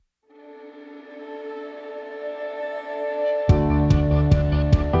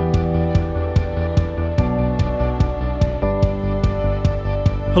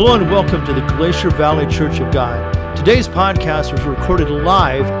Hello and welcome to the Glacier Valley Church of God. Today's podcast was recorded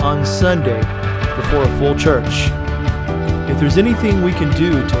live on Sunday before a full church. If there's anything we can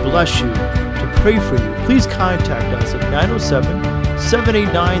do to bless you, to pray for you, please contact us at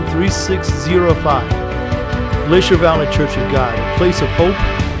 907-789-3605. Glacier Valley Church of God, a place of hope,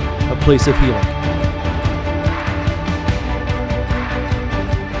 a place of healing.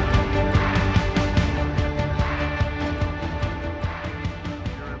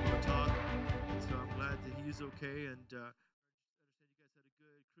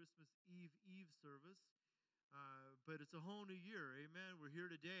 But it's a whole new year, amen. We're here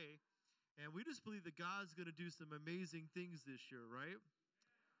today, and we just believe that God's going to do some amazing things this year, right?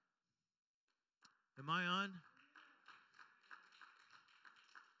 Am I on?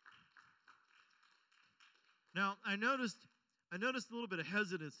 Now, I noticed a little bit of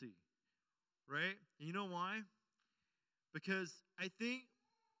hesitancy, right? And you know why? Because I think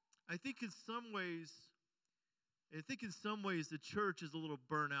in some ways the church is a little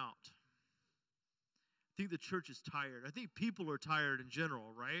burnt out. I think the church is tired. I think people are tired in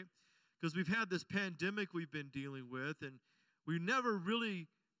general, right? Because we've had this pandemic we've been dealing with, and we never really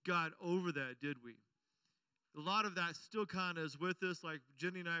got over that, did we? A lot of that still kind of is with us. Like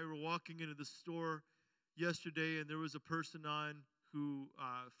Jenny and I were walking into the store yesterday, and there was a person on who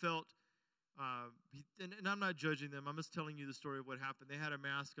felt, and I'm not judging them. I'm just telling you the story of what happened. They had a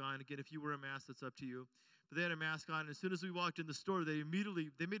mask on. Again, if you wear a mask, that's up to you. But they had a mask on, and as soon as we walked in the store, they made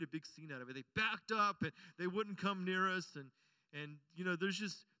a big scene out of it. They backed up, and they wouldn't come near us, and you know,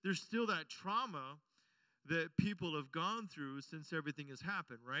 there's still that trauma that people have gone through since everything has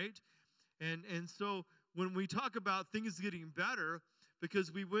happened, right? And so when we talk about things getting better,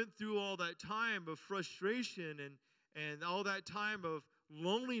 because we went through all that time of frustration and all that time of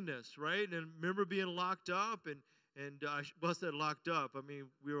loneliness, right? And remember being locked up and I said locked up. I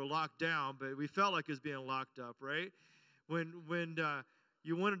mean, we were locked down, but we felt like it was being locked up, right? When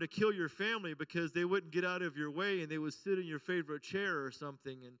you wanted to kill your family because they wouldn't get out of your way and they would sit in your favorite chair or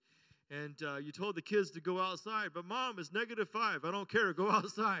something, and you told the kids to go outside, but Mom, it's -5. I don't care. Go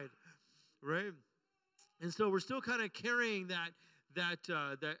outside, right? And so we're still kind of carrying that I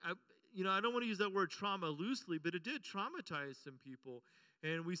don't want to use that word trauma loosely, but it did traumatize some people.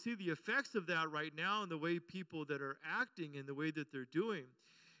 And we see the effects of that right now in the way people that are acting and the way that they're doing.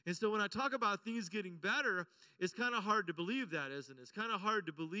 And so when I talk about things getting better, it's kind of hard to believe that, isn't it? It's kind of hard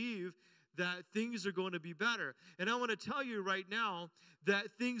to believe that things are going to be better. And I want to tell you right now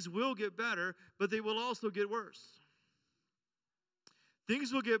that things will get better, but they will also get worse.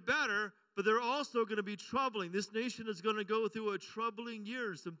 Things will get better, but they're also going to be troubling. This nation is going to go through a troubling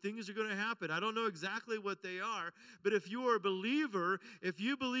year. Some things are going to happen. I don't know exactly what they are, but if you are a believer, if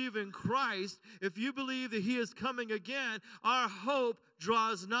you believe in Christ, if you believe that He is coming again, our hope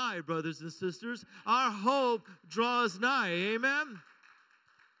draws nigh, brothers and sisters. Our hope draws nigh. Amen?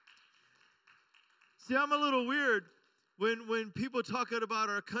 See, I'm a little weird. When people talk about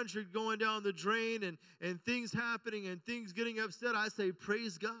our country going down the drain and things happening and things getting upset, I say,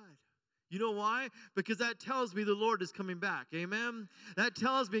 praise God. You know why? Because that tells me the Lord is coming back. Amen? That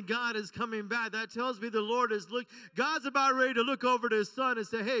tells me God is coming back. That tells me the Lord is God's about ready to look over to His Son and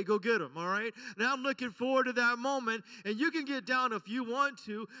say, hey, go get him, all right? Now I'm looking forward to that moment, and you can get down if you want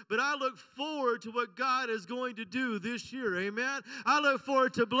to, but I look forward to what God is going to do this year. Amen? I look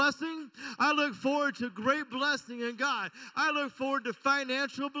forward to blessing. I look forward to great blessing in God. I look forward to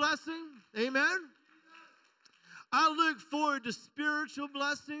financial blessing. Amen? I look forward to spiritual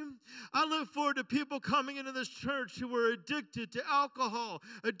blessing. I look forward to people coming into this church who are addicted to alcohol,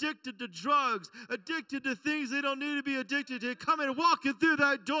 addicted to drugs, addicted to things they don't need to be addicted to, coming walking through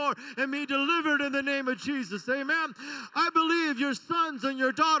that door and be delivered in the name of Jesus. Amen. I believe your sons and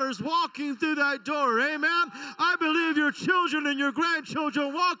your daughters walking through that door. Amen. I believe your children and your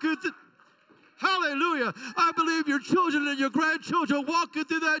grandchildren walking through. Hallelujah. I believe your children and your grandchildren walking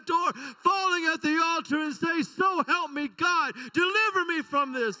through that door, falling at the altar and say, so help me God, deliver me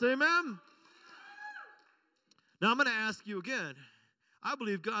from this. Amen. Now I'm going to ask you again. I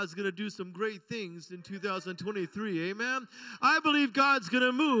believe God's going to do some great things in 2023. Amen. I believe God's going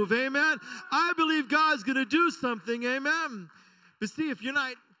to move. Amen. I believe God's going to do something. Amen. But see, if you're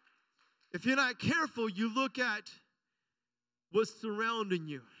not careful, you look at what's surrounding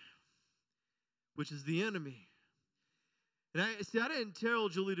you, which is the enemy. And I didn't tell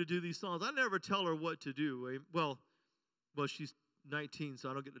Julie to do these songs. I never tell her what to do. Well, she's 19, so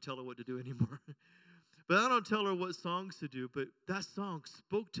I don't get to tell her what to do anymore. But I don't tell her what songs to do, but that song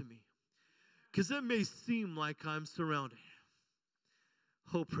spoke to me. Because it may seem like I'm surrounded.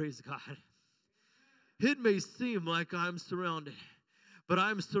 Oh, praise God. It may seem like I'm surrounded. but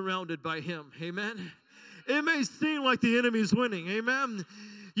I'm surrounded by him. Amen. It may seem like the enemy's winning. Amen.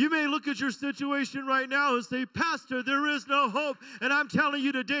 You may look at your situation right now and say, Pastor, there is no hope. And I'm telling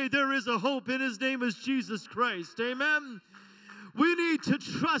you today, there is a hope, and his name is Jesus Christ. Amen. We need to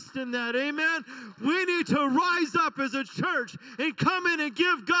trust in that. Amen. We need to rise up as a church and come in and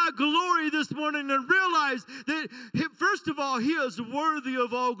give God glory this morning and realize that, first of all, he is worthy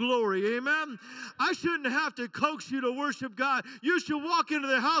of all glory. Amen. I shouldn't have to coax you to worship God. You should walk into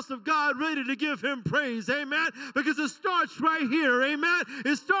the house of God ready to give him praise. Amen. Because it starts right here. Amen.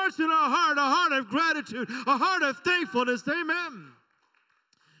 It starts in our heart, a heart of gratitude, a heart of thankfulness. Amen.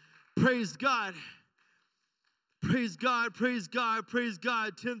 Praise God. Praise God, praise God, praise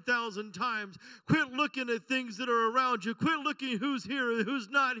God 10,000 times. Quit looking at things that are around you. Quit looking who's here and who's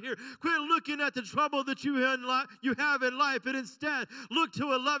not here. Quit looking at the trouble that you have in life, and instead look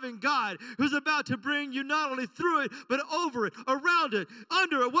to a loving God who's about to bring you not only through it, but over it, around it,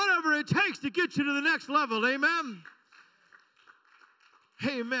 under it, whatever it takes to get you to the next level. Amen?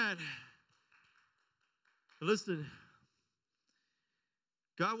 Amen. Listen,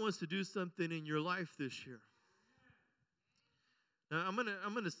 God wants to do something in your life this year. Now, I'm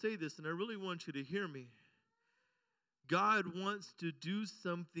gonna say this, and I really want you to hear me. God wants to do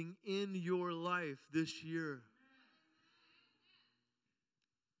something in your life this year.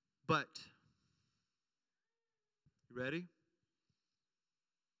 But, you ready?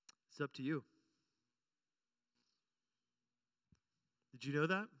 It's up to you. Did you know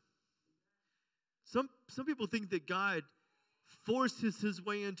that? Some people think that God forces his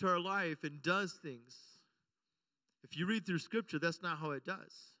way into our life and does things. If you read through Scripture, that's not how it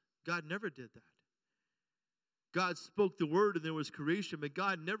does. God never did that. God spoke the word and there was creation, but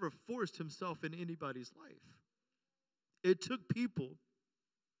God never forced himself in anybody's life. It took people,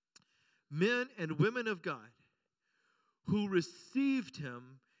 men and women of God, who received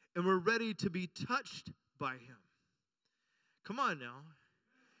him and were ready to be touched by him. Come on now.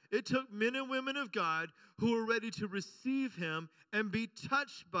 It took men and women of God who were ready to receive him and be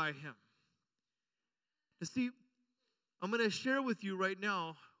touched by him. You see, I'm going to share with you right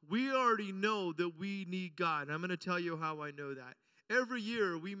now, we already know that we need God. And I'm going to tell you how I know that. Every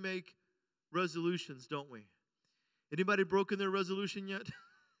year we make resolutions, don't we? Anybody broken their resolution yet?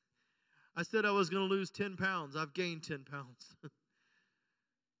 I said I was going to lose 10 pounds. I've gained 10 pounds.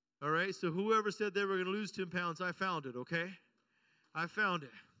 All right, so whoever said they were going to lose 10 pounds, I found it, okay? I found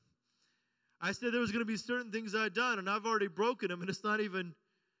it. I said there was going to be certain things I'd done, and I've already broken them, and it's not even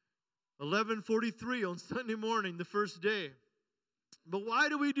 11:43 on Sunday morning, the first day. But why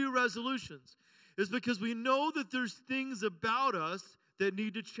do we do resolutions? It's because we know that there's things about us that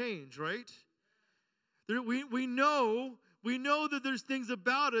need to change, right? We know that there's things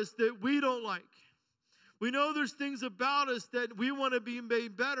about us that we don't like. We know there's things about us that we want to be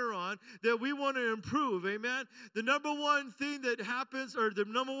made better on, that we want to improve, amen? The number one thing that happens, or the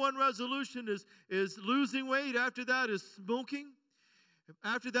number one resolution is losing weight. After that is smoking.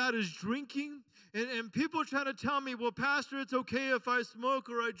 After that is drinking. And people try to tell me, well, Pastor, it's okay if I smoke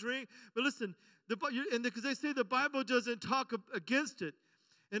or I drink. But listen, because they say the Bible doesn't talk against it.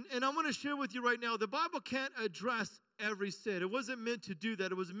 And I'm going to share with you right now, the Bible can't address every sin. It wasn't meant to do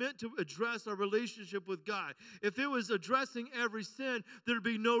that. It was meant to address our relationship with God. If it was addressing every sin, there'd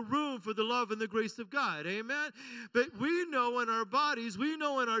be no room for the love and the grace of God. Amen? But we know in our bodies, we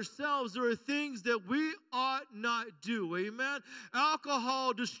know in ourselves, there are things that we ought not do. Amen?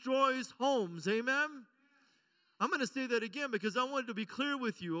 Alcohol destroys homes. Amen? I'm going to say that again because I wanted to be clear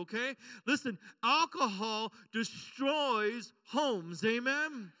with you, okay? Listen, alcohol destroys homes.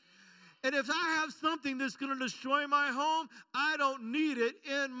 Amen? And if I have something that's going to destroy my home, I don't need it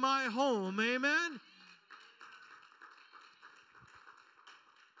in my home. Amen?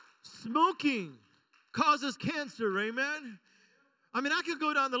 Smoking causes cancer. Amen? I mean, I could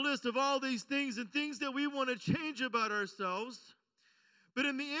go down the list of all these things and things that we want to change about ourselves. But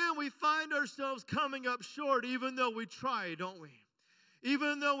in the end, we find ourselves coming up short even though we try, don't we?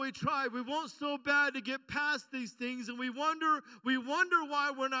 Even though we try, we want so bad to get past these things, and we wonder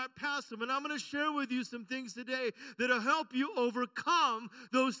why we're not past them. And I'm going to share with you some things today that'll help you overcome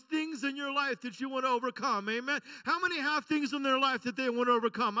those things in your life that you want to overcome. Amen? How many have things in their life that they want to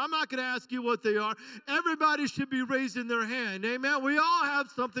overcome? I'm not going to ask you what they are. Everybody should be raising their hand. Amen? We all have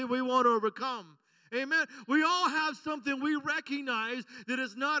something we want to overcome. Amen. We all have something we recognize that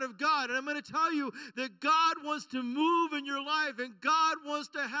is not of God. And I'm going to tell you that God wants to move in your life and God wants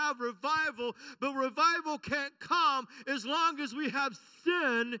to have revival. But revival can't come as long as we have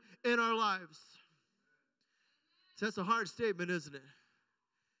sin in our lives. So that's a hard statement, isn't it?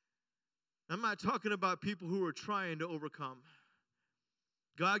 I'm not talking about people who are trying to overcome.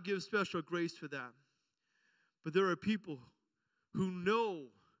 God gives special grace for that. But there are people who know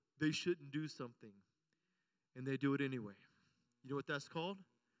they shouldn't do something, and they do it anyway. You know what that's called?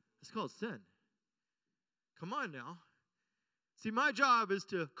 It's called sin. Come on now. See, my job is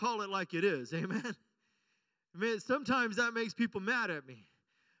to call it like it is. Amen? I mean, sometimes that makes people mad at me.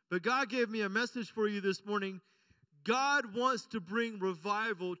 But God gave me a message for you this morning. God wants to bring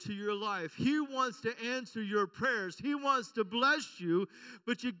revival to your life. He wants to answer your prayers. He wants to bless you,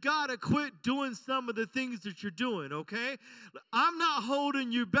 but you got to quit doing some of the things that you're doing, okay? I'm not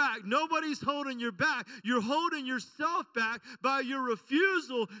holding you back. Nobody's holding you back. You're holding yourself back by your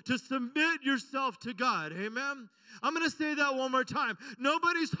refusal to submit yourself to God. Amen? I'm going to say that one more time.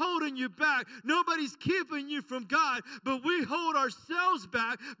 Nobody's holding you back. Nobody's keeping you from God, but we hold ourselves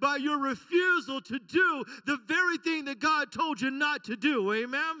back by your refusal to do the very thing that God told you not to do.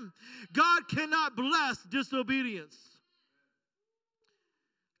 Amen? God cannot bless disobedience.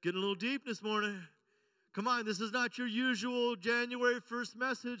 Getting a little deep this morning. Come on, this is not your usual January 1st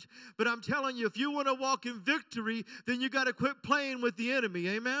message, but I'm telling you, if you want to walk in victory, then you got to quit playing with the enemy.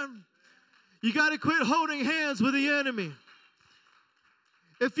 Amen? You got to quit holding hands with the enemy.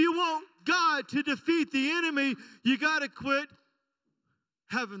 If you want God to defeat the enemy, you got to quit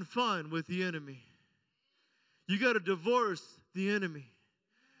having fun with the enemy. You got to divorce the enemy.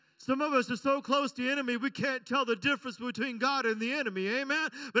 Some of us are so close to the enemy, we can't tell the difference between God and the enemy. Amen?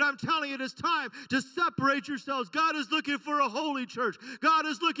 But I'm telling you, it's time to separate yourselves. God is looking for a holy church. God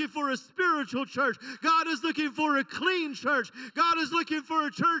is looking for a spiritual church. God is looking for a clean church. God is looking for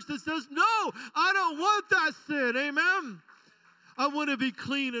a church that says, no, I don't want that sin. Amen? I want to be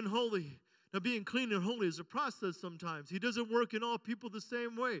clean and holy. Now, being clean and holy is a process sometimes. He doesn't work in all people the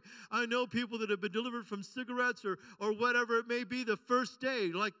same way. I know people that have been delivered from cigarettes or whatever it may be the first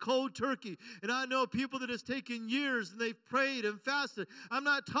day, like cold turkey. And I know people that it's taken years and they've prayed and fasted. I'm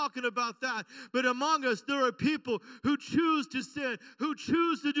not talking about that. But among us, there are people who choose to sin, who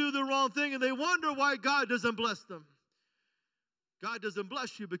choose to do the wrong thing, and they wonder why God doesn't bless them. God doesn't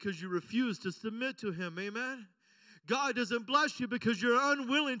bless you because you refuse to submit to Him. Amen? God doesn't bless you because you're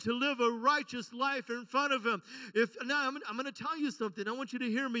unwilling to live a righteous life in front of Him. Now, I'm going to tell you something. I want you to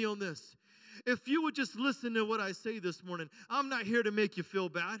hear me on this. If you would just listen to what I say this morning, I'm not here to make you feel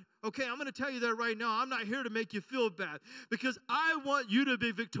bad. Okay, I'm going to tell you that right now. I'm not here to make you feel bad because I want you to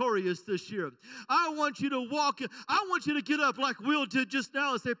be victorious this year. I want you to walk. I want you to get up like Will did just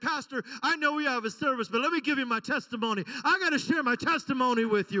now and say, Pastor, I know we have a service, but let me give you my testimony. I got to share my testimony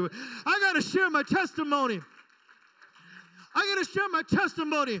with you. I got to share my testimony. I got to share my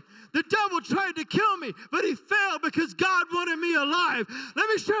testimony. The devil tried to kill me, but he failed because God wanted me alive. Let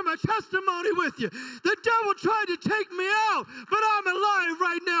me share my testimony with you. The devil tried to take me out, but I'm alive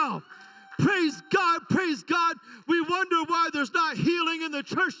right now. Praise God, praise God. We wonder why there's not healing in the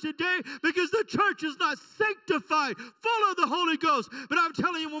church today because the church is not sanctified, full of the Holy Ghost. But I'm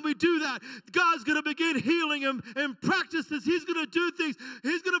telling you, when we do that, God's going to begin healing and practices. He's going to do things.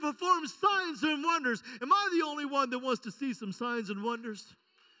 He's going to perform signs and wonders. Am I the only one that wants to see some signs and wonders?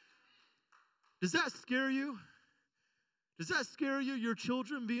 Does that scare you? Does that scare you, your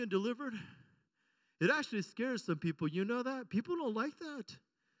children being delivered? It actually scares some people. You know that? People don't like that.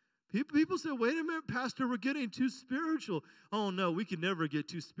 People say, wait a minute, Pastor, we're getting too spiritual. Oh, no, we can never get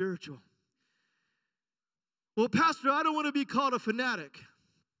too spiritual. Well, Pastor, I don't want to be called a fanatic.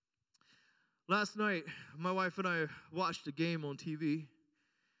 Last night, my wife and I watched a game on TV.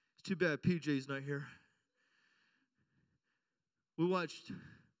 It's too bad PJ's not here. We watched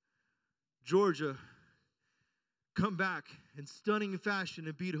Georgia come back in stunning fashion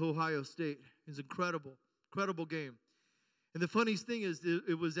and beat Ohio State. It was incredible, incredible game. And the funniest thing is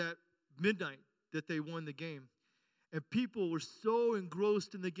it was at midnight that they won the game. And people were so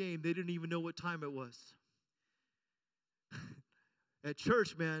engrossed in the game, they didn't even know what time it was. At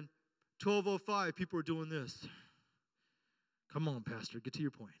church, man, 12:05, people were doing this. Come on, Pastor, get to your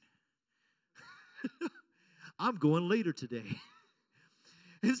point. I'm going later today.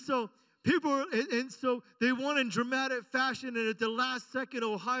 And so so they won in dramatic fashion, and at the last second,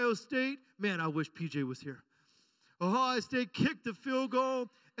 Ohio State, man, I wish PJ was here. Ohio State kicked the field goal,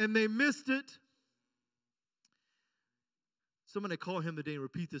 and they missed it. Somebody call him today and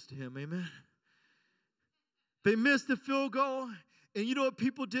repeat this to him, amen? They missed the field goal, and you know what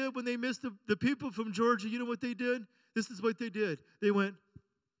people did when they missed the people from Georgia? You know what they did? This is what they did. They went,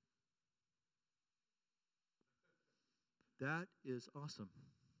 that is awesome.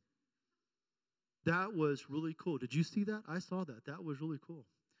 That was really cool. Did you see that? I saw that. That was really cool.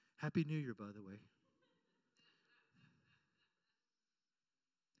 Happy New Year, by the way.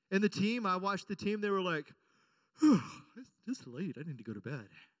 And the team, I watched the team, they were like, It's late. I need to go to bed.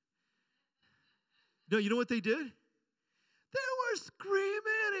 No, you know what they did? They were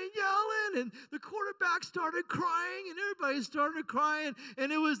screaming and yelling, and the quarterback started crying, and everybody started crying,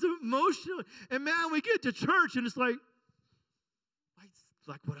 and it was emotional. And man, we get to church, and it's like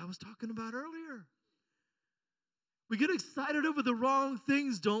what I was talking about earlier. We get excited over the wrong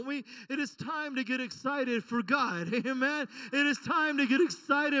things, don't we? It is time to get excited for God. Amen. It is time to get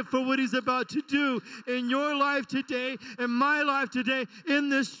excited for what He's about to do in your life today, in my life today, in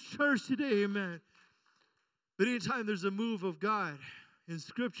this church today. Amen. But anytime there's a move of God in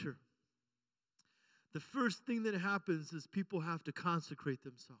Scripture, the first thing that happens is people have to consecrate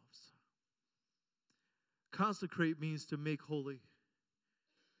themselves. Consecrate means to make holy.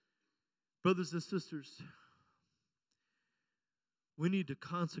 Brothers and sisters, we need to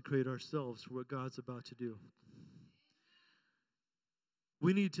consecrate ourselves for what God's about to do.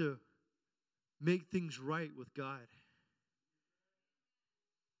 We need to make things right with God.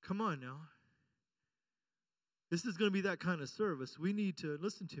 Come on now. This is going to be that kind of service. We need to,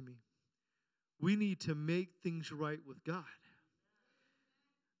 listen to me, we need to make things right with God.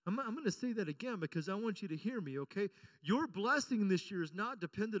 I'm going to say that again because I want you to hear me, okay? Your blessing this year is not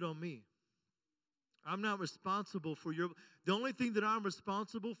dependent on me. I'm not responsible for the only thing that I'm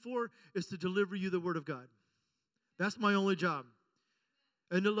responsible for is to deliver you the Word of God. That's my only job.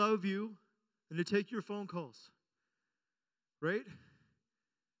 And to love you and to take your phone calls. Right?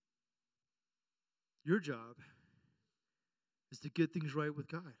 Your job is to get things right with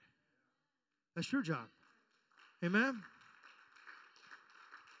God. That's your job. Amen?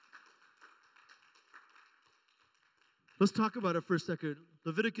 Let's talk about it for a second.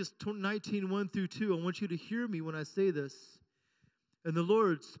 Leviticus 19, 1 through 2. I want you to hear me when I say this. And the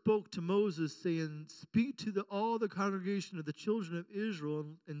Lord spoke to Moses, saying, speak to all the congregation of the children of Israel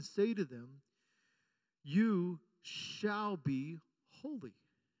and say to them, you shall be holy.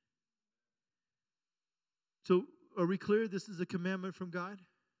 So are we clear? This is a commandment from God?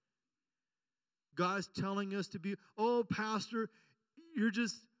 God's telling us to be, oh, pastor, you're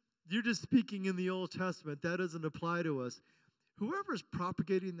just speaking in the Old Testament. That doesn't apply to us. Whoever's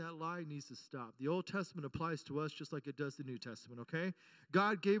propagating that lie needs to stop. The Old Testament applies to us just like it does the New Testament, okay?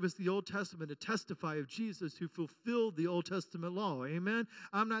 God gave us the Old Testament to testify of Jesus who fulfilled the Old Testament law, amen?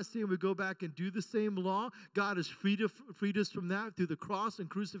 I'm not saying we go back and do the same law. God has freed us from that through the cross and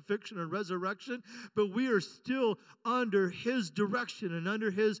crucifixion and resurrection, but we are still under His direction and under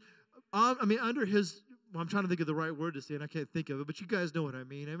His, well, I'm trying to think of the right word to say, and I can't think of it, but you guys know what I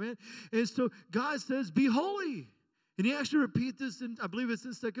mean, amen? And so God says, be holy. And He actually repeats this, I believe it's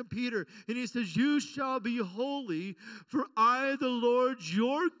in 2 Peter. And He says, you shall be holy, for I, the Lord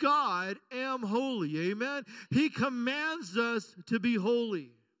your God, am holy. Amen? He commands us to be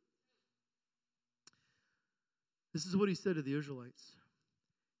holy. This is what He said to the Israelites.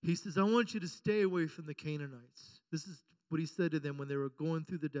 He says, I want you to stay away from the Canaanites. This is what He said to them when they were going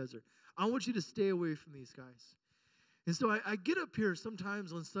through the desert. I want you to stay away from these guys. And so I get up here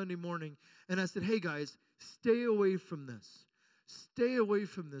sometimes on Sunday morning, and I said, hey guys, stay away from this. Stay away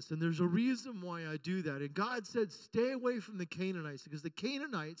from this. And there's a reason why I do that. And God said, stay away from the Canaanites, because the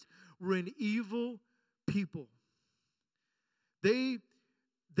Canaanites were an evil people. They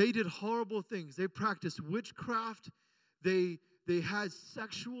did horrible things. They practiced witchcraft. They had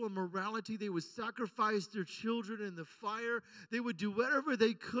sexual immorality. They would sacrifice their children in the fire. They would do whatever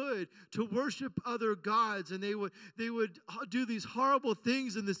they could to worship other gods. And they would do these horrible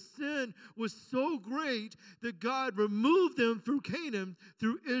things. And the sin was so great that God removed them through Canaan,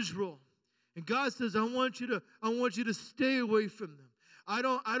 through Israel. And God says, I want you to stay away from them. I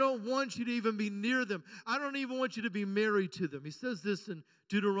don't want you to even be near them. I don't even want you to be married to them. He says this in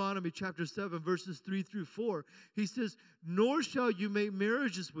Deuteronomy chapter 7, verses 3 through 4. He says, nor shall you make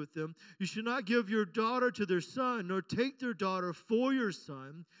marriages with them. You shall not give your daughter to their son, nor take their daughter for your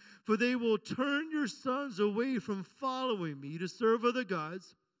son, for they will turn your sons away from following me to serve other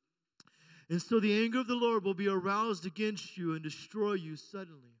gods. And so the anger of the Lord will be aroused against you and destroy you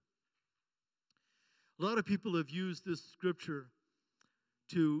suddenly. A lot of people have used this scripture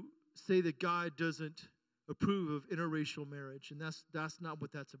to say that God doesn't approve of interracial marriage, and that's not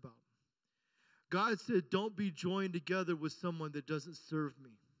what that's about. God said, don't be joined together with someone that doesn't serve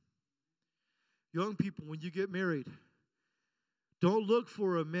me. Young people, when you get married, don't look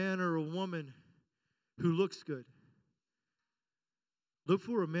for a man or a woman who looks good. Look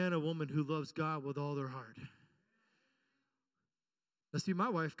for a man or woman who loves God with all their heart. Now, see, my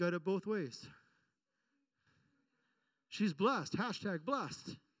wife got it both ways. She's blessed. Hashtag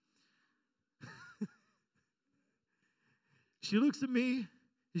blessed. She looks at me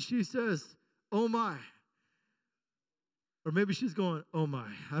and she says, oh my, Or maybe she's going, oh my,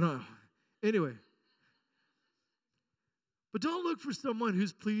 I don't know. Anyway. But don't look for someone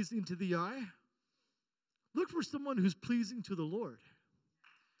who's pleasing to the eye. Look for someone who's pleasing to the Lord.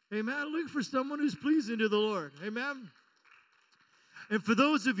 Amen. Look for someone who's pleasing to the Lord. Amen. And for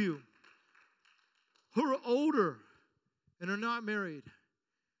those of you who are older and are not married,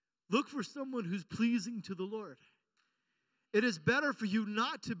 look for someone who's pleasing to the Lord. It is better for you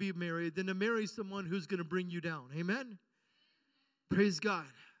not to be married than to marry someone who's going to bring you down. Amen? Praise God.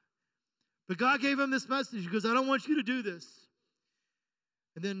 But God gave him this message. He goes, I don't want you to do this.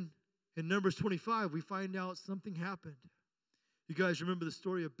 And then in Numbers 25, we find out something happened. You guys remember the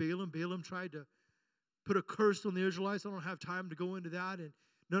story of Balaam? Balaam tried to put a curse on the Israelites. I don't have time to go into that. And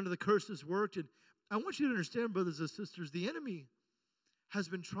none of the curses worked. And I want you to understand, brothers and sisters, the enemy has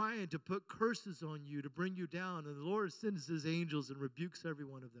been trying to put curses on you to bring you down. And the Lord sends his angels and rebukes every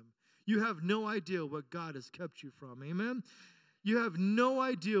one of them. You have no idea what God has kept you from. Amen? You have no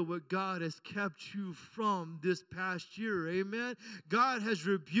idea what God has kept you from this past year. Amen. God has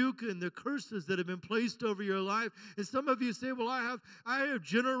rebuked the curses that have been placed over your life. And some of you say, well, I have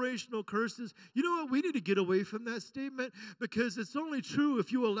generational curses. You know what? We need to get away from that statement because it's only true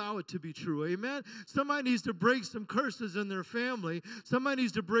if you allow it to be true. Amen. Somebody needs to break some curses in their family. Somebody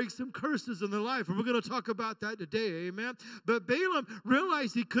needs to break some curses in their life. And we're going to talk about that today. Amen. But Balaam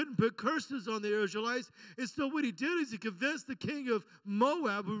realized he couldn't put curses on the Israelites. And so what he did is he convinced the king of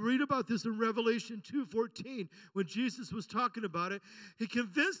Moab. We read about this in Revelation 2:14 when Jesus was talking about it. He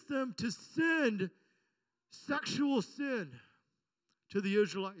convinced them to send sexual sin to the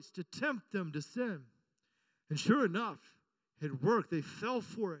Israelites, to tempt them to sin. And sure enough, it worked. They fell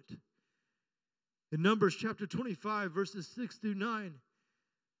for it. In Numbers chapter 25, verses 6 through 9,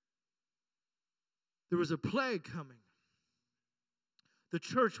 there was a plague coming. The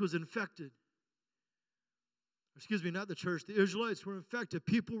church was infected. Excuse me, not the church. The Israelites were infected.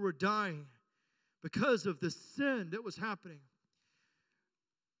 People were dying because of the sin that was happening.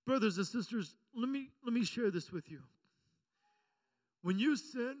 Brothers and sisters, let me share this with you. When you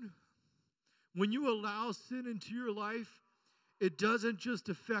sin, when you allow sin into your life, it doesn't just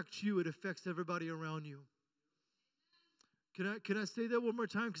affect you, it affects everybody around you. Can I say that one more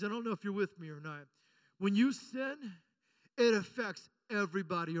time? Because I don't know if you're with me or not. When you sin, it affects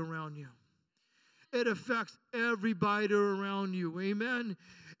everybody around you. It affects everybody around you. Amen.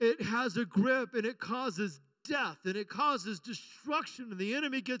 It has a grip and it causes death and it causes destruction. And the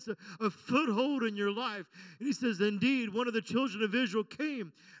enemy gets a foothold in your life. And he says, indeed, one of the children of Israel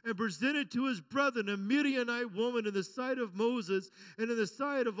came and presented to his brethren a Midianite woman in the sight of Moses and in the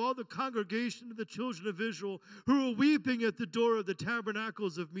sight of all the congregation of the children of Israel who were weeping at the door of the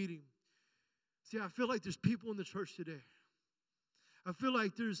tabernacles of meeting. See, I feel like there's people in the church today. I feel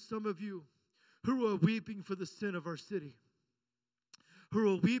like there's some of you who are weeping for the sin of our city,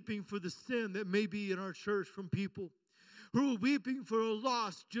 who are weeping for the sin that may be in our church from people, who are weeping for a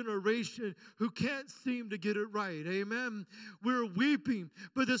lost generation who can't seem to get it right. Amen. We're weeping,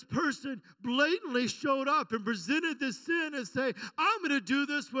 but this person blatantly showed up and presented this sin and say, I'm going to do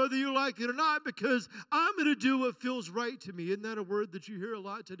this whether you like it or not because I'm going to do what feels right to me. Isn't that a word that you hear a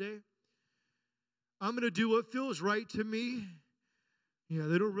lot today? I'm going to do what feels right to me. Yeah,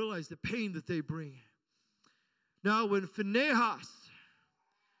 they don't realize the pain that they bring. Now, when Phinehas,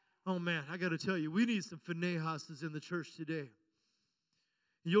 oh man, I got to tell you, we need some Phinehas's in the church today.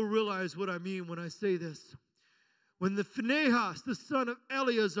 You'll realize what I mean when I say this. When the Phinehas, the son of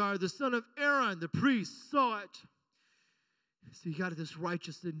Eleazar, the son of Aaron, the priest, saw it, so he got this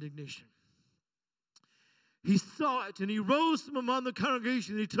righteous indignation. He saw it, and he rose from among the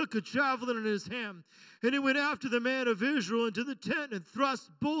congregation, and he took a javelin in his hand, and he went after the man of Israel into the tent and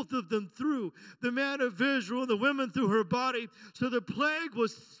thrust both of them through, the man of Israel and the women through her body. So the plague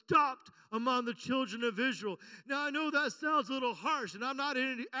was stopped among the children of Israel. Now, I know that sounds a little harsh, and I'm not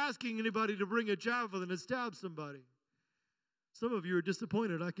asking anybody to bring a javelin and stab somebody. Some of you are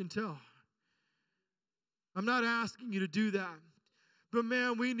disappointed, I can tell. I'm not asking you to do that. But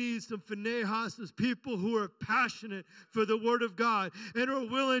man, we need some Phinehas's, people who are passionate for the Word of God and are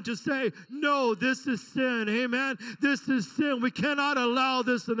willing to say, no, this is sin. Amen. This is sin. We cannot allow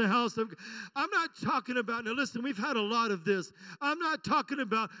this in the house of God. I'm not talking about, now listen, we've had a lot of this. I'm not talking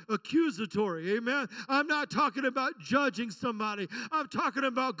about accusatory. Amen. I'm not talking about judging somebody. I'm talking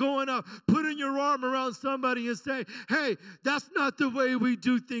about going up, putting your arm around somebody and saying, hey, that's not the way we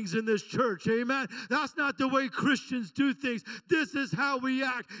do things in this church. Amen. That's not the way Christians do things. This is how we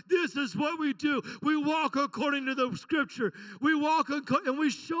act. This is what we do. We walk according to the scripture. We walk and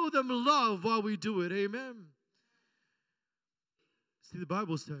we show them love while we do it. Amen. See, the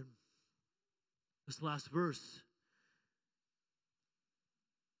Bible said, this last verse,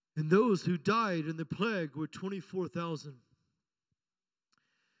 And those who died in the plague were 24,000.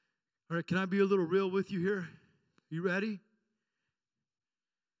 All right, can I be a little real with you here? You ready?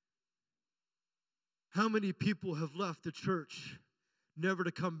 How many people have left the church never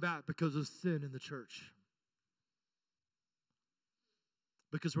to come back because of sin in the church?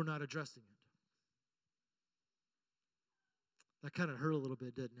 Because we're not addressing it. That kind of hurt a little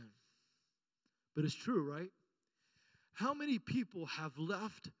bit, didn't it? But it's true, right? How many people have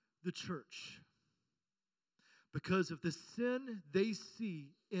left the church because of the sin they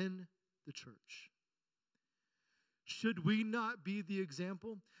see in the church? Should we not be the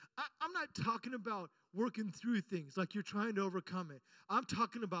example? I'm not talking about working through things like you're trying to overcome it. I'm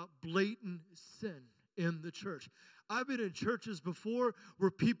talking about blatant sin in the church. I've been in churches before where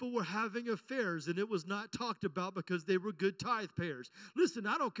people were having affairs and it was not talked about because they were good tithe payers. Listen,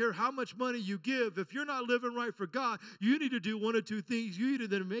 I don't care how much money you give. If you're not living right for God, you need to do one or two things. You either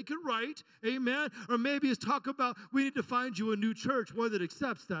then make it right, amen, or maybe it's talk about we need to find you a new church, one that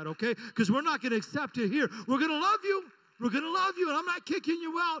accepts that, okay? Because we're not going to accept it here. We're going to love you. We're going to love you, and I'm not kicking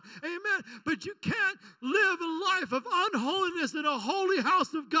you out. Amen. But you can't live a life of unholiness in a holy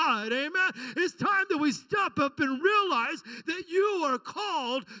house of God. Amen. It's time that we step up and realize that you are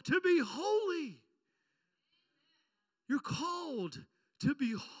called to be holy. You're called to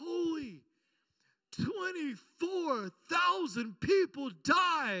be holy. 24,000 people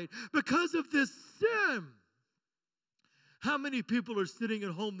died because of this sin. How many people are sitting at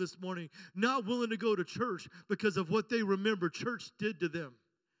home this morning not willing to go to church because of what they remember church did to them?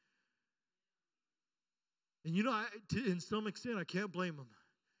 And you know, in some extent, I can't blame them.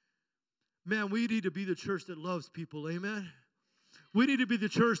 Man, we need to be the church that loves people, amen? We need to be the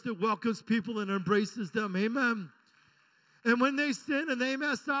church that welcomes people and embraces them, amen? And when they sin and they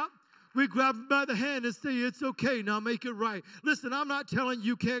mess up, we grab them by the hand and say, it's okay, now make it right. Listen, I'm not telling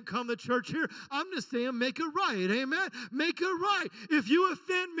you can't come to church here. I'm just saying make it right, amen? Make it right. If you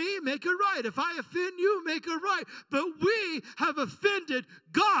offend me, make it right. If I offend you, make it right. But we have offended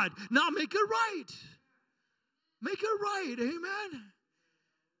God. Now make it right. Make it right, amen?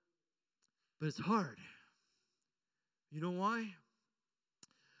 But it's hard. You know why?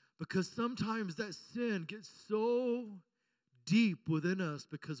 Because sometimes that sin gets so deep within us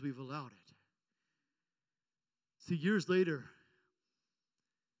because we've allowed it. See, years later,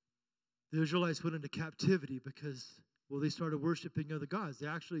 the Israelites went into captivity because, well, they started worshiping other gods. They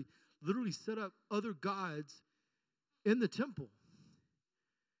actually literally set up other gods in the temple.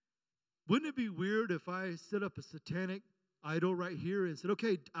 Wouldn't it be weird if I set up a satanic idol right here and said,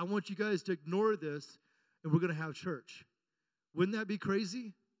 okay, I want you guys to ignore this and we're going to have church? Wouldn't that be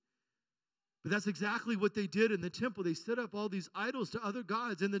crazy? But that's exactly what they did in the temple. They set up all these idols to other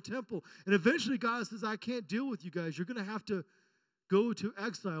gods in the temple. And eventually God says, I can't deal with you guys. You're going to have to go to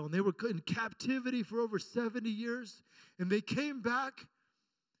exile. And they were in captivity for over 70 years. And they came back.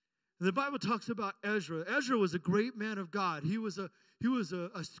 And the Bible talks about Ezra. Ezra was a great man of God. He was a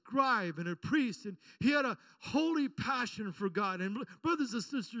scribe and a priest. And he had a holy passion for God. And brothers and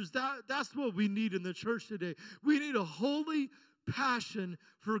sisters, that's what we need in the church today. We need a holy passion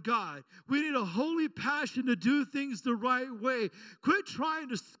for God. We need a holy passion to do things the right way. Quit trying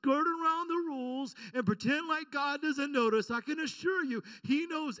to skirt around the rules and pretend like God doesn't notice. I can assure you, He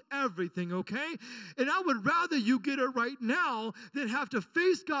knows everything, okay? And I would rather you get it right now than have to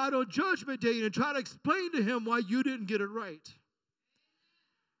face God on Judgment Day and try to explain to Him why you didn't get it right.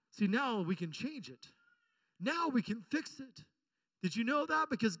 See, now we can change it. Now we can fix it. Did you know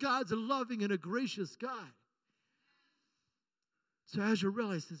that? Because God's a loving and a gracious God. So Ezra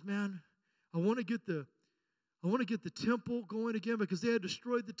realizes, man, I want to get the temple going again because they had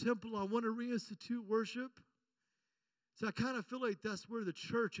destroyed the temple. I want to reinstitute worship. So I kind of feel like that's where the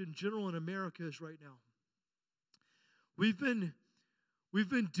church in general in America is right now. We've been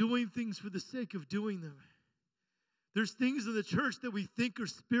doing things for the sake of doing them. There's things in the church that we think are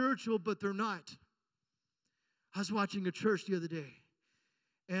spiritual, but they're not. I was watching a church the other day,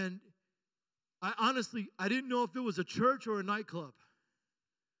 and I didn't know if it was a church or a nightclub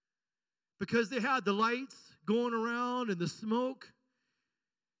because they had the lights going around and the smoke,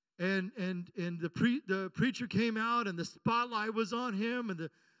 and the preacher came out and the spotlight was on him, and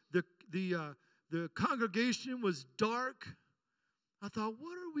the congregation was dark. I thought,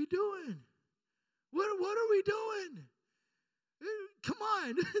 what are we doing? What are we doing? Come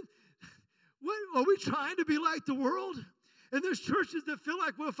on. What, are we trying to be like the world? And there's churches that feel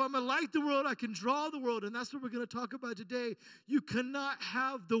like, well, if I'm like the world, I can draw the world. And that's what we're going to talk about today. You cannot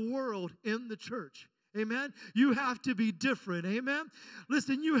have the world in the church. Amen. You have to be different. Amen.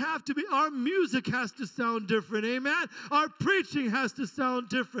 Listen, you have to be, our music has to sound different. Amen. Our preaching has to sound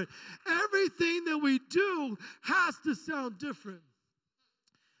different. Everything that we do has to sound different.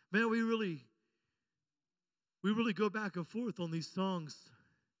 Man, we really go back and forth on these songs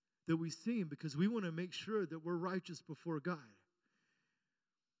that we sing because we want to make sure that we're righteous before God.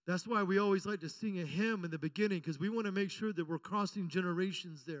 That's why we always like to sing a hymn in the beginning, because we want to make sure that we're crossing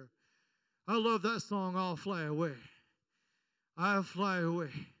generations there. I love that song, I'll Fly Away. I'll fly away.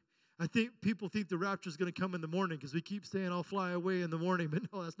 I think people think the rapture is going to come in the morning because we keep saying I'll fly away in the morning, but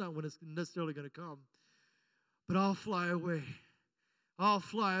no, that's not when it's necessarily going to come. But I'll fly away. I'll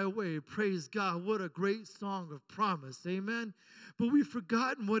fly away. Praise God. What a great song of promise. Amen. But we've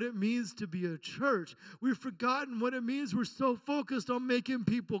forgotten what it means to be a church. We've forgotten what it means. We're so focused on making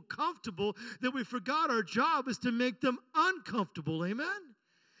people comfortable that we forgot our job is to make them uncomfortable. Amen.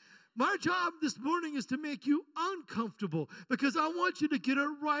 My job this morning is to make you uncomfortable because I want you to get it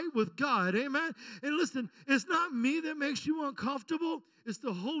right with God. Amen. And listen, it's not me that makes you uncomfortable. It's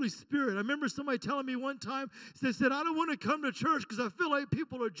the Holy Spirit. I remember somebody telling me one time, they said, I don't want to come to church because I feel like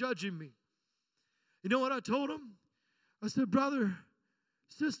people are judging me. You know what I told them? I said, brother,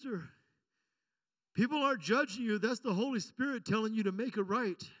 sister, people aren't judging you. That's the Holy Spirit telling you to make it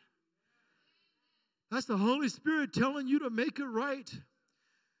right. That's the Holy Spirit telling you to make it right.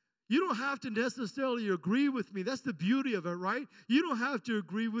 You don't have to necessarily agree with me. That's the beauty of it, right? You don't have to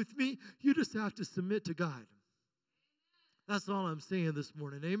agree with me. You just have to submit to God. That's all I'm saying this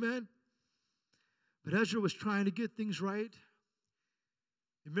morning. Amen? But Ezra was trying to get things right.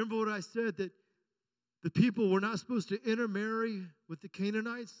 Remember what I said, that the people were not supposed to intermarry with the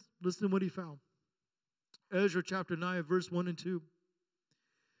Canaanites? Listen to what he found. Ezra chapter 9, verse 1 and 2.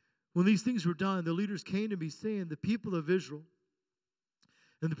 When these things were done, the leaders came to me saying, the people of Israel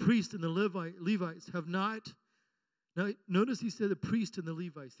and the priests and the Levites have not. Now, notice he said the priests and the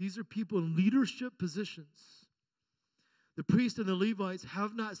Levites. These are people in leadership positions. The priests and the Levites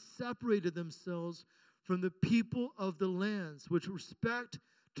have not separated themselves from the people of the lands, with respect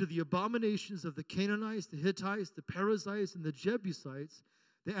to the abominations of the Canaanites, the Hittites, the Perizzites, and the Jebusites,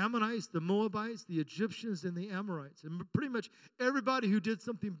 the Ammonites, the Moabites, the Egyptians, and the Amorites. And pretty much everybody who did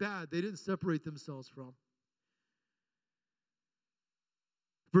something bad, they didn't separate themselves from.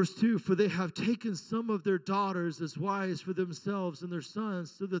 Verse 2, for they have taken some of their daughters as wives for themselves and their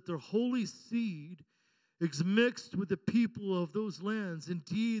sons, so that their holy seed is mixed with the people of those lands.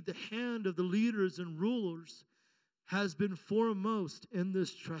 Indeed, the hand of the leaders and rulers has been foremost in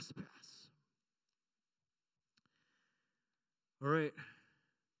this trespass. All right,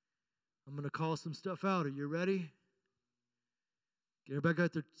 I'm going to call some stuff out. Are you ready? Everybody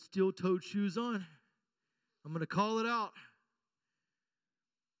got their steel-toed shoes on? I'm going to call it out.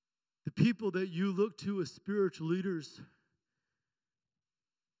 The people that you look to as spiritual leaders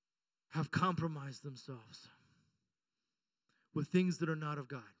have compromised themselves with things that are not of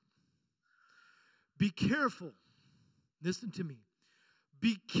God. Be careful. Listen to me.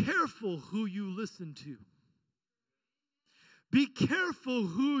 Be careful who you listen to. Be careful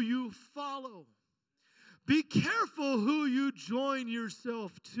who you follow. Be careful who you join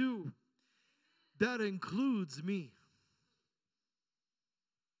yourself to. That includes me.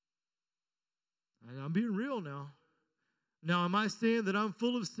 I'm being real now. Now, am I saying that I'm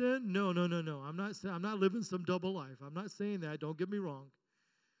full of sin? No. I'm not living some double life. I'm not saying that. Don't get me wrong.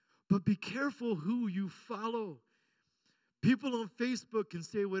 But be careful who you follow. People on Facebook can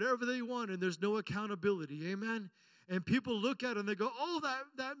say whatever they want, and there's no accountability. Amen? And people look at it and they go, oh,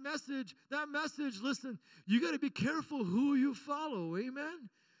 that message, listen, you got to be careful who you follow. Amen?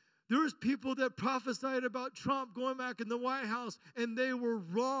 There's people that prophesied about Trump going back in the White House, and they were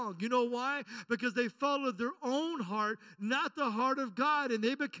wrong. You know why? Because they followed their own heart, not the heart of God, and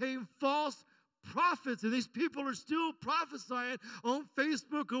they became false prophets. And these people are still prophesying on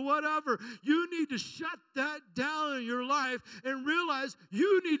Facebook or whatever. You need to shut that down in your life and realize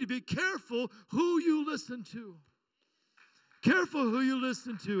you need to be careful who you listen to. Careful who you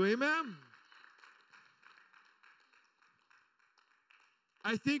listen to. Amen?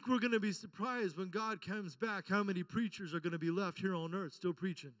 I think we're going to be surprised when God comes back how many preachers are going to be left here on earth still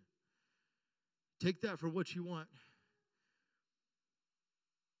preaching. Take that for what you want.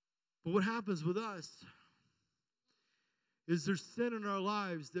 But what happens with us is there's sin in our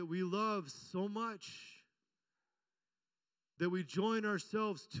lives that we love so much that we join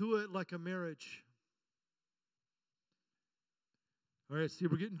ourselves to it like a marriage. All right, see,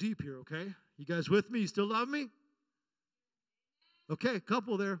 we're getting deep here, okay? You guys with me? You still love me? Okay,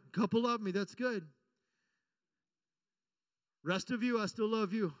 couple there. Couple love me. That's good. Rest of you, I still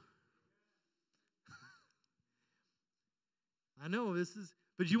love you. I know this is,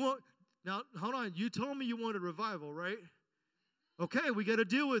 but you want, now hold on, you told me you wanted revival, right? Okay, we got to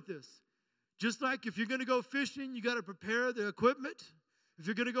deal with this. Just like if you're going to go fishing, you got to prepare the equipment. If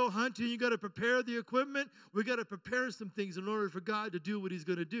you're going to go hunting, you got to prepare the equipment. We got to prepare some things in order for God to do what he's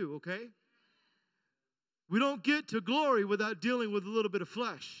going to do, okay? We don't get to glory without dealing with a little bit of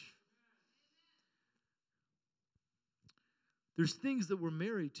flesh. There's things that we're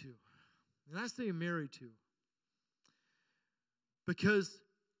married to. And I say married to because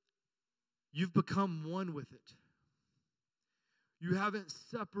you've become one with it. You haven't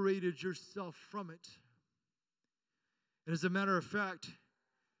separated yourself from it. And as a matter of fact,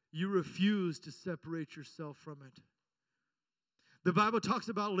 you refuse to separate yourself from it. The Bible talks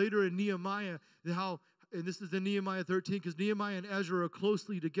about later in Nehemiah how, and this is in Nehemiah 13, because Nehemiah and Ezra are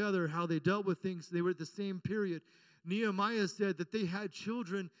closely together, how they dealt with things. They were at the same period. Nehemiah said that they had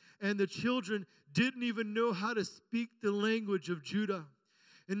children, and the children didn't even know how to speak the language of Judah.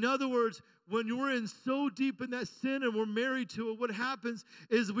 In other words, when we're in so deep in that sin and we're married to it, what happens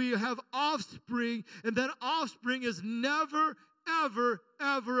is we have offspring, and that offspring is never,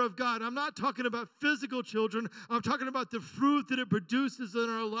 ever of God. I'm not talking about physical children. I'm talking about the fruit that it produces in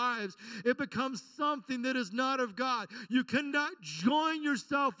our lives. It becomes something that is not of God. You cannot join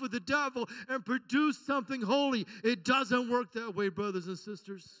yourself with the devil and produce something holy. It doesn't work that way, brothers and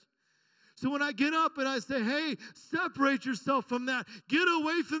sisters. So when I get up and I say, hey, separate yourself from that. Get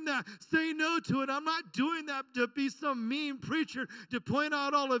away from that. Say no to it. I'm not doing that to be some mean preacher to point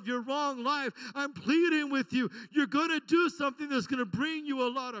out all of your wrong life. I'm pleading with you. You're going to do something that's going to bring you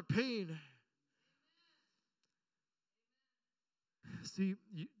a lot of pain. See,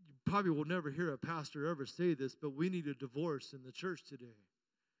 you probably will never hear a pastor ever say this, but we need a divorce in the church today.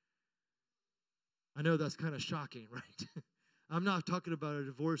 I know that's kind of shocking, right? I'm not talking about a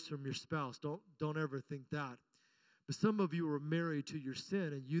divorce from your spouse. Don't ever think that. But some of you are married to your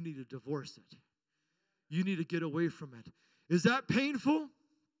sin and you need to divorce it. You need to get away from it. Is that painful?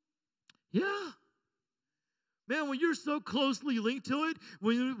 Yeah. Man, when you're so closely linked to it,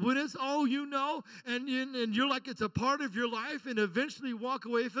 when it's all you know, and you're like it's a part of your life, and eventually walk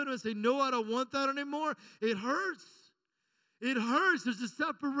away from it and say, no, I don't want that anymore, it hurts. It hurts. There's a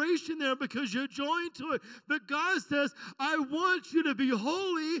separation there because you're joined to it. But God says, I want you to be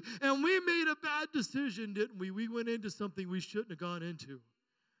holy. And we made a bad decision, didn't we? We went into something we shouldn't have gone into.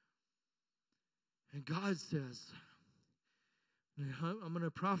 And God says, I'm going to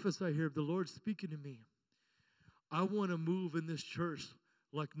prophesy here. The Lord's speaking to me. I want to move in this church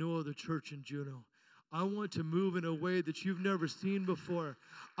like no other church in Juneau. I want to move in a way that you've never seen before.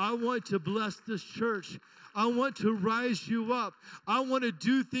 I want to bless this church. I want to rise you up. I want to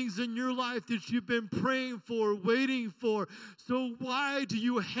do things in your life that you've been praying for, waiting for. So why do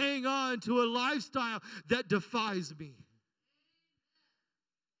you hang on to a lifestyle that defies me?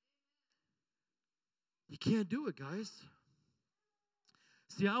 You can't do it, guys.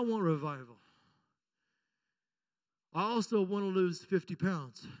 See, I want revival. I also want to lose 50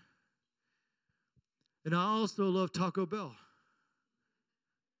 pounds. And I also love Taco Bell.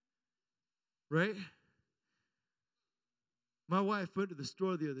 Right? My wife went to the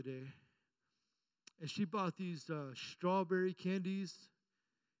store the other day, and she bought these strawberry candies,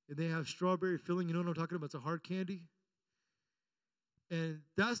 and they have strawberry filling. You know what I'm talking about? It's a hard candy. And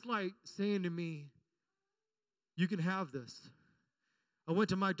that's like saying to me, you can have this. I went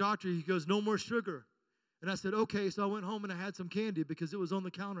to my doctor. He goes, no more sugar. And I said, okay. So I went home and I had some candy because it was on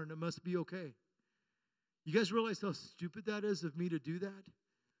the counter, and it must be okay. You guys realize how stupid that is of me to do that?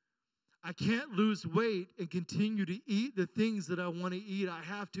 I can't lose weight and continue to eat the things that I want to eat. I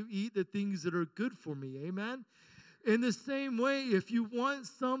have to eat the things that are good for me. Amen? In the same way, if you want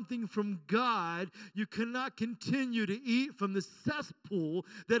something from God, you cannot continue to eat from the cesspool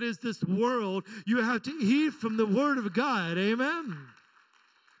that is this world. You have to eat from the Word of God. Amen?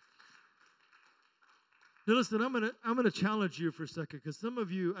 Now listen, I'm gonna challenge you for a second, because some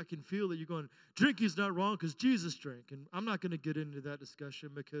of you, I can feel that you're going, drinking's not wrong because Jesus drank. And I'm not going to get into that discussion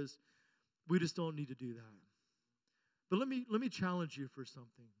because we just don't need to do that. But let me challenge you for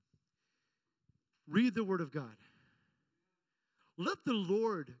something. Read the Word of God. Let the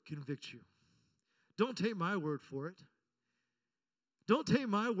Lord convict you. Don't take my word for it. Don't take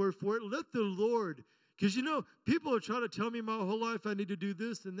my word for it. Let the Lord. Because, you know, people are trying to tell me my whole life I need to do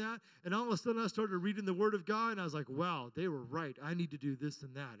this and that. And all of a sudden I started reading the Word of God, and I was like, wow, they were right. I need to do this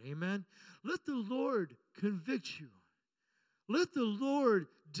and that. Amen? Let the Lord convict you. Let the Lord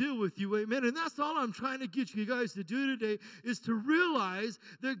deal with you. Amen? And that's all I'm trying to get you guys to do today, is to realize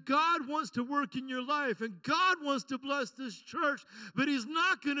that God wants to work in your life, and God wants to bless this church, but He's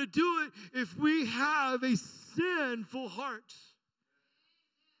not going to do it if we have a sinful heart.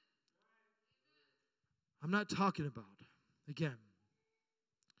 I'm not talking about, again,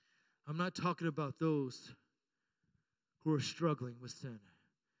 I'm not talking about those who are struggling with sin.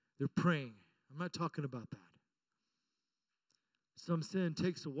 They're praying. I'm not talking about that. Some sin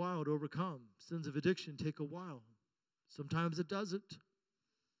takes a while to overcome. Sins of addiction take a while. Sometimes it doesn't.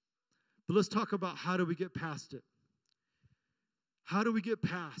 But let's talk about how do we get past it. How do we get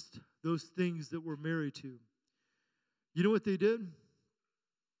past those things that we're married to? You know what they did?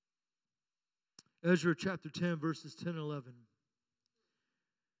 Ezra chapter 10, verses 10 and 11.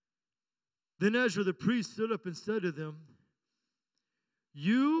 Then Ezra the priest stood up and said to them,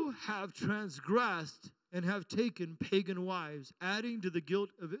 "You have transgressed and have taken pagan wives, adding to the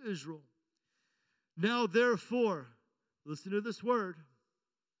guilt of Israel. Now therefore," listen to this word,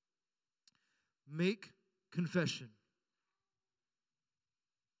 "make confession."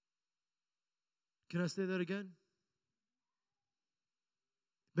 Can I say that again?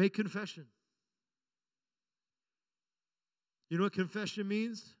 Make confession. You know what confession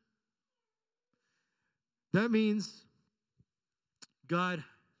means? That means, God,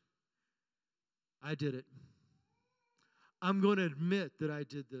 I did it. I'm going to admit that I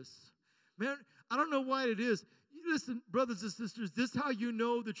did this. Man, I don't know why it is. Listen, brothers and sisters, this is how you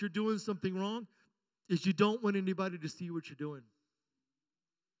know that you're doing something wrong, is you don't want anybody to see what you're doing.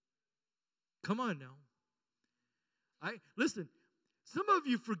 Come on now. Listen, some of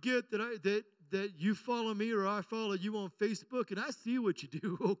you forget that you follow me or I follow you on Facebook, and I see what you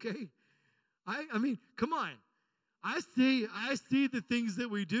do, okay? I mean, come on. I see the things that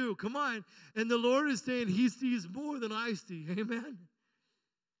we do. Come on. And the Lord is saying he sees more than I see. Amen.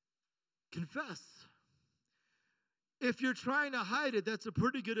 Confess. If you're trying to hide it, that's a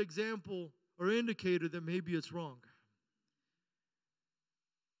pretty good example or indicator that maybe it's wrong.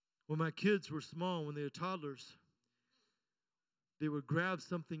 When my kids were small, when they were toddlers, they would grab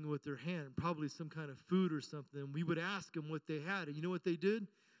something with their hand, probably some kind of food or something. We would ask them what they had. And you know what they did?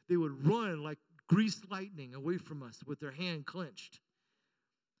 They would run like greased lightning away from us with their hand clenched.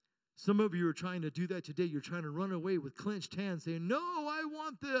 Some of you are trying to do that today. You're trying to run away with clenched hands saying, "No, I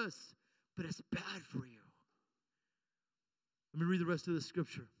want this," but it's bad for you. Let me read the rest of the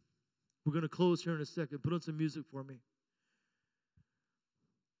scripture. We're going to close here in a second. Put on some music for me.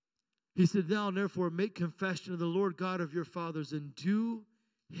 He said, "Now, therefore, make confession to the Lord God of your fathers and do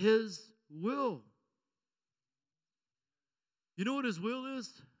his will." You know what his will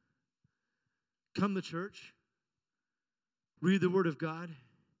is? Come to church, read the Word of God,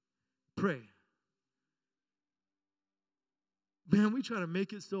 pray. Man, we try to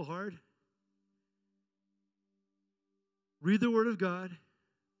make it so hard. Read the Word of God,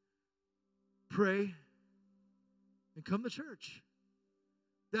 pray, and come to church.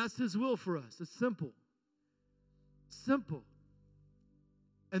 That's his will for us. It's simple. Simple.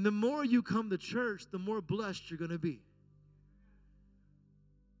 And the more you come to church, the more blessed you're going to be.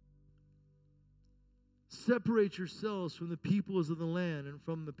 Separate yourselves from the peoples of the land and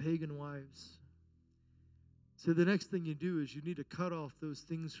from the pagan wives. So the next thing you do is you need to cut off those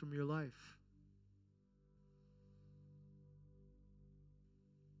things from your life.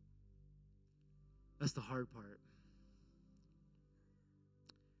 That's the hard part.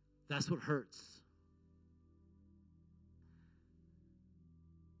 That's what hurts.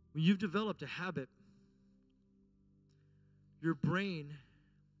 When you've developed a habit, your brain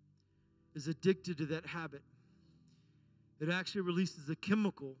is addicted to that habit. It actually releases a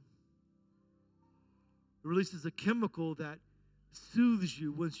chemical. It releases a chemical that soothes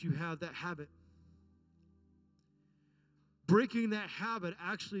you once you have that habit. Breaking that habit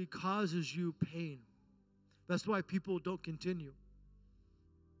actually causes you pain. That's why people don't continue.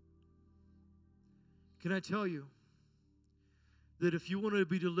 Can I tell you that if you want to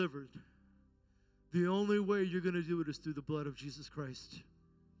be delivered, the only way you're going to do it is through the blood of Jesus Christ.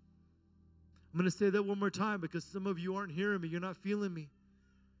 I'm going to say that one more time because some of you aren't hearing me. You're not feeling me.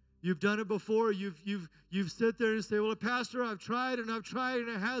 You've done it before. You've sit there and say, "Well, Pastor, I've tried and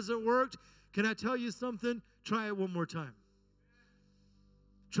it hasn't worked." Can I tell you something? Try it one more time.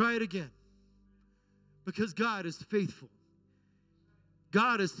 Try it again. Because God is faithful.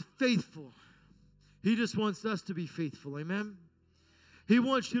 God is faithful. He just wants us to be faithful. Amen? He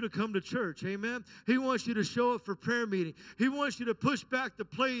wants you to come to church. Amen? He wants you to show up for prayer meeting. He wants you to push back the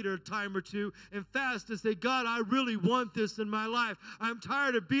plate a time or two and fast and say, "God, I really want this in my life. I'm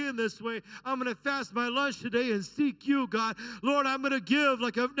tired of being this way. I'm going to fast my lunch today and seek you, God. Lord, I'm going to give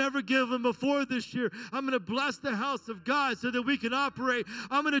like I've never given before this year. I'm going to bless the house of God so that we can operate.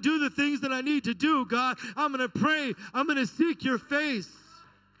 I'm going to do the things that I need to do, God. I'm going to pray. I'm going to seek your face."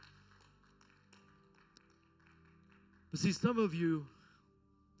 But see, some of you,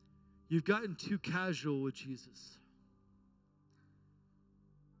 You've gotten too casual with Jesus.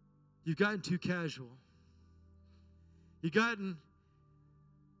 You've gotten too casual. You've gotten,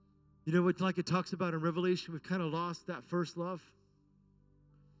 you know what, like it talks about in Revelation, we've kind of lost that first love.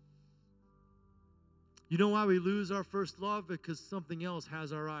 You know why we lose our first love? Because something else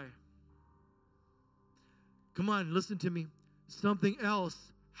has our eye. Come on, listen to me. Something else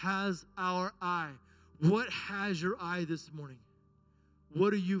has our eye. What has your eye this morning?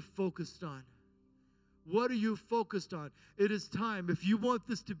 What are you focused on? What are you focused on? It is time. If you want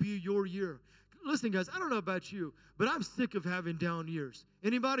this to be your year. Listen, guys, I don't know about you, but I'm sick of having down years.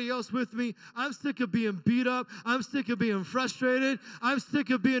 Anybody else with me? I'm sick of being beat up. I'm sick of being frustrated. I'm sick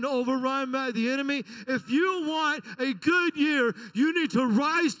of being overrun by the enemy. If you want a good year, you need to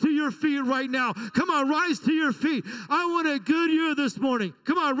rise to your feet right now. Come on, rise to your feet. I want a good year this morning.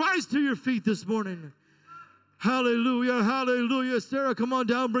 Come on, rise to your feet this morning. Hallelujah, hallelujah. Sarah, come on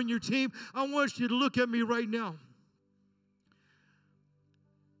down, bring your team. I want you to look at me right now.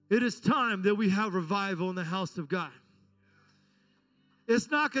 It is time that we have revival in the house of God.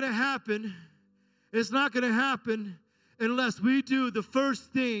 It's not going to happen. It's not going to happen unless we do the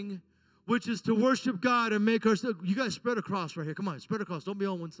first thing, which is to worship God and make ourselves. You guys spread across right here. Come on, spread across. Don't be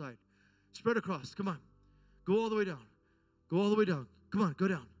on one side. Spread across. Come on. Go all the way down. Go all the way down. Come on, go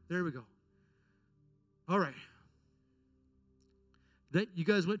down. There we go. All right. You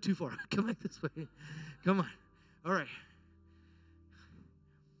guys went too far. Come back this way. Come on. All right.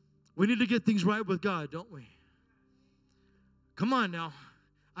 We need to get things right with God, don't we? Come on now.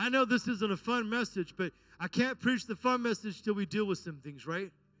 I know this isn't a fun message, but I can't preach the fun message till we deal with some things, right?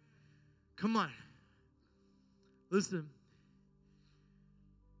 Come on. Listen.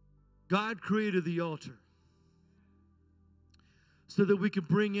 God created the altar so that we can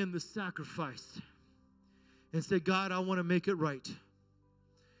bring in the sacrifice and say, God, I want to make it right.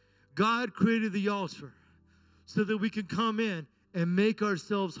 God created the altar so that we can come in and make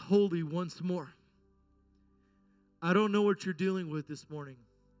ourselves holy once more. I don't know what you're dealing with this morning,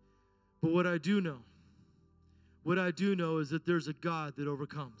 but what I do know is that there's a God that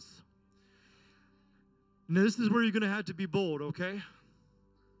overcomes. Now, this is where you're going to have to be bold, okay?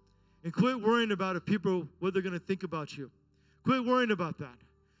 And quit worrying about if people, what they're going to think about you. Quit worrying about that.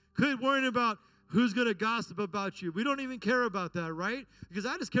 Quit worrying about who's going to gossip about you. We don't even care about that, right? Because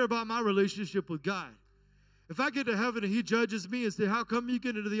I just care about my relationship with God. If I get to heaven and he judges me and say, how come you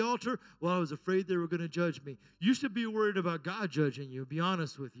get into the altar? Well, I was afraid they were going to judge me. You should be worried about God judging you, be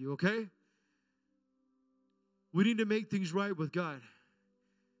honest with you, okay? We need to make things right with God.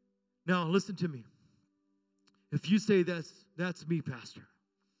 Now, listen to me. If you say that's me, Pastor,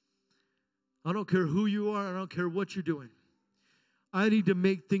 I don't care who you are, I don't care what you're doing. I need to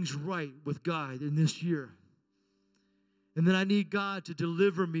make things right with God in this year. And then I need God to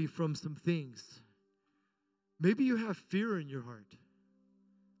deliver me from some things. Maybe you have fear in your heart.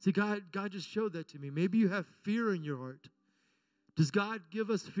 See, God just showed that to me. Maybe you have fear in your heart. Does God give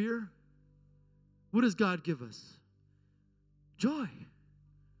us fear? What does God give us? Joy.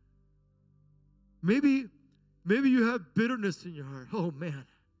 Maybe you have bitterness in your heart. Oh, man.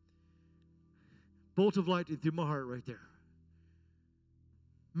 Bolt of lightning through my heart right there.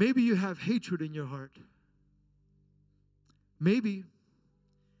 Maybe you have hatred in your heart. Maybe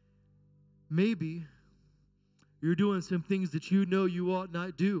you're doing some things that you know you ought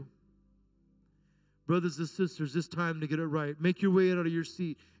not do. Brothers and sisters, it's time to get it right. Make your way out of your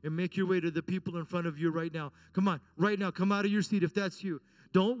seat and make your way to the people in front of you right now. Come on, right now, come out of your seat if that's you.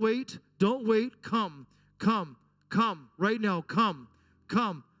 Don't wait, come, right now, come.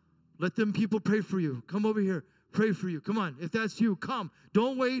 Let them people pray for you. Come over here, pray for you. Come on, if that's you, come.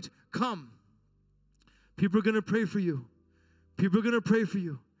 Don't wait, come. People are going to pray for you. People are going to pray for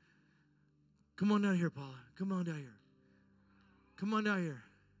you. Come on down here, Paula. Come on down here. Come on down here.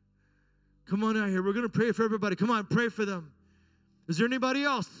 Come on down here. We're going to pray for everybody. Come on, pray for them. Is there anybody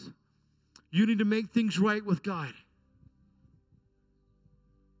else? You need to make things right with God.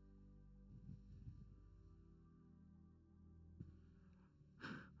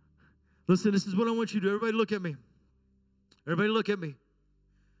 Listen, this is what I want you to do. Everybody look at me. Everybody look at me.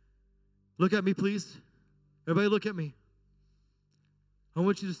 Look at me, please. Everybody look at me. I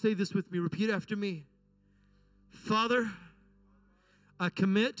want you to say this with me. Repeat after me. Father, I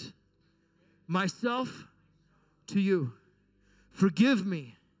commit myself to you. Forgive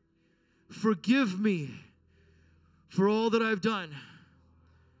me. Forgive me for all that I've done.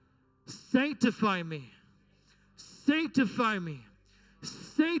 Sanctify me. Sanctify me.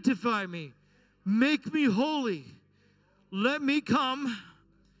 Sanctify me. Make me holy. Let me come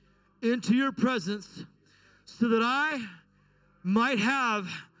into your presence so that I might have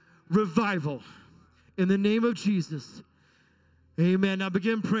revival. In the name of Jesus. Amen. Now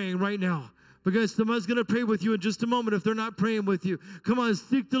begin praying right now. Because someone's going to pray with you in just a moment if they're not praying with you. Come on,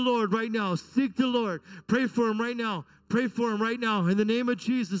 seek the Lord right now. Seek the Lord. Pray for him right now. Pray for him right now. In the name of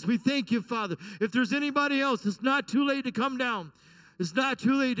Jesus, we thank you, Father. If there's anybody else, it's not too late to come down. It's not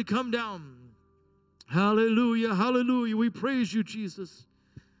too late to come down. Hallelujah, hallelujah. We praise you, Jesus.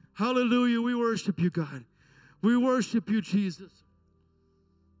 Hallelujah. We worship you, God. We worship you, Jesus.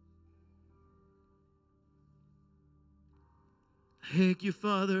 Thank you,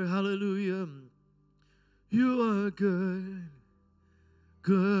 Father. Hallelujah. You are good,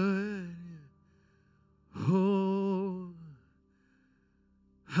 good. Oh,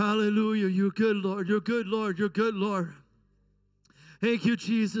 hallelujah. You're good, Lord. You're good, Lord. You're good, Lord. Thank you,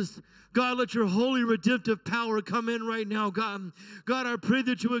 Jesus. God, let your holy redemptive power come in right now, God. God, I pray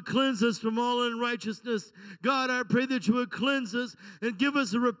that you would cleanse us from all unrighteousness. God, I pray that you would cleanse us and give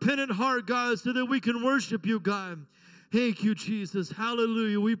us a repentant heart, God, so that we can worship you, God. Thank you, Jesus.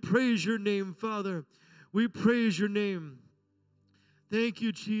 Hallelujah. We praise your name, Father. We praise your name. Thank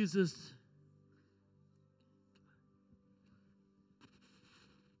you, Jesus.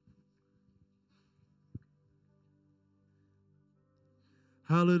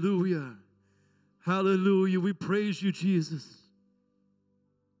 Hallelujah. Hallelujah. We praise you, Jesus.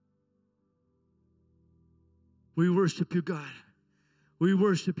 We worship you, God. We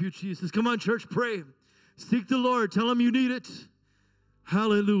worship you, Jesus. Come on, church, pray. Seek the Lord. Tell him you need it.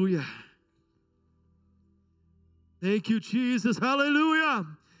 Hallelujah. Thank you, Jesus. Hallelujah.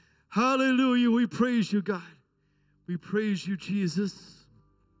 Hallelujah. We praise you, God. We praise you, Jesus.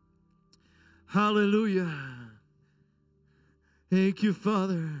 Hallelujah. Thank you,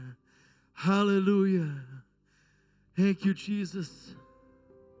 Father. Hallelujah. Thank you, Jesus.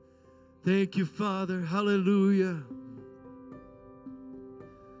 Thank you, Father. Hallelujah.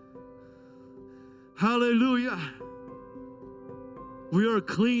 Hallelujah. We are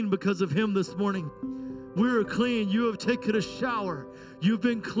clean because of him this morning. We are clean. You have taken a shower. You've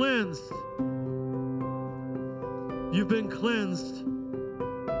been cleansed. You've been cleansed.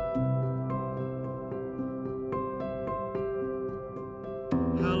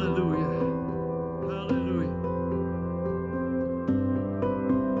 Hallelujah. Hallelujah.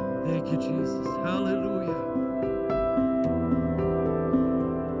 Thank you, Jesus. Hallelujah.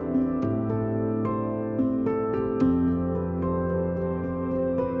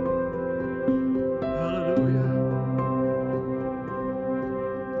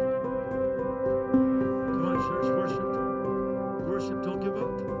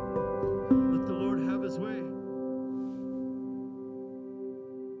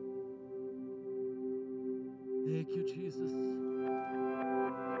 Thank you, Jesus. Hallelujah.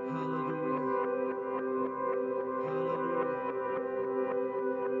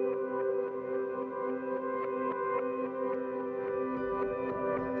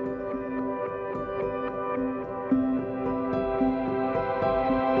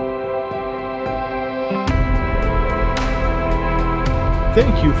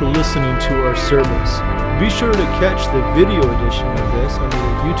 Thank you for listening to our service. Be sure to catch the video edition of this on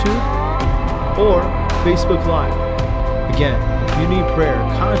either YouTube or Facebook Live. Again, if you need prayer,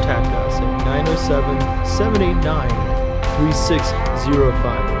 contact us at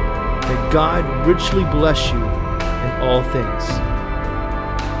 907-789-3605. May God richly bless you in all things.